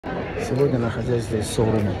Сегодня, находясь здесь в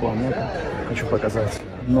шоуруме Planmeca, хочу показать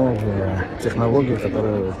новые технологии,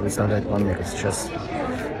 которые представляет Planmeca сейчас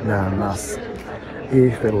для нас. И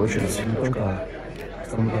в первую очередь не только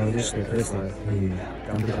стоматологические кресла и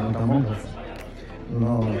компьютерных томографов,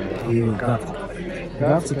 но и гаптик.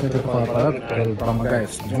 Гаптик — это аппарат, который помогает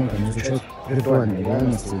студентам изучать виртуальные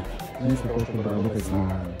реальности, вместо того, чтобы работать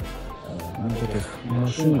на таких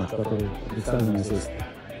машинах, которые представлены здесь.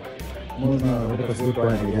 Можно работать в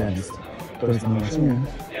виртуальной реальности, то есть на машине,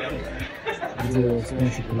 где с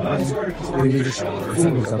помощью прибора ты видишь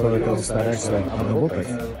символ, который ты стараешься обработать,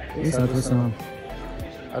 и, соответственно,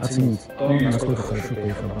 оценить то, насколько хорошо ты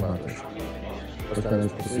их обрабатываешь.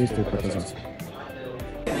 Поставить последствия процесса.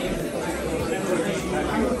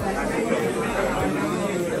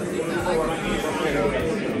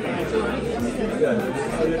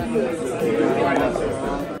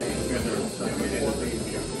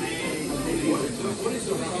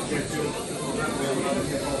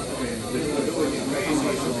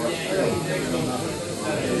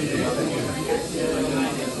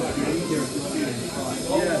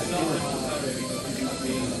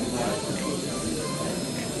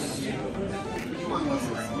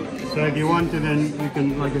 So if you want to, then you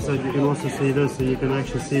can, like I said, you can also see this, so you can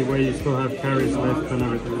actually see where you still have caries left and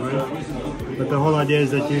everything, right? But the whole idea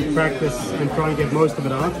is that you practice and try and get most of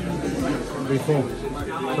it out before.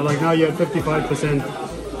 So like now you're at 55%,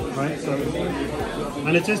 right? So,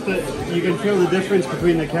 and it's just that you can feel the difference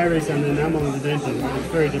between the caries and the enamel and the dentin. It's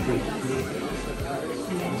very different.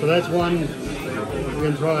 So that's one you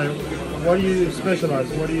can try. What do you specialize?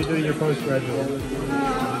 What do you do in your postgraduate?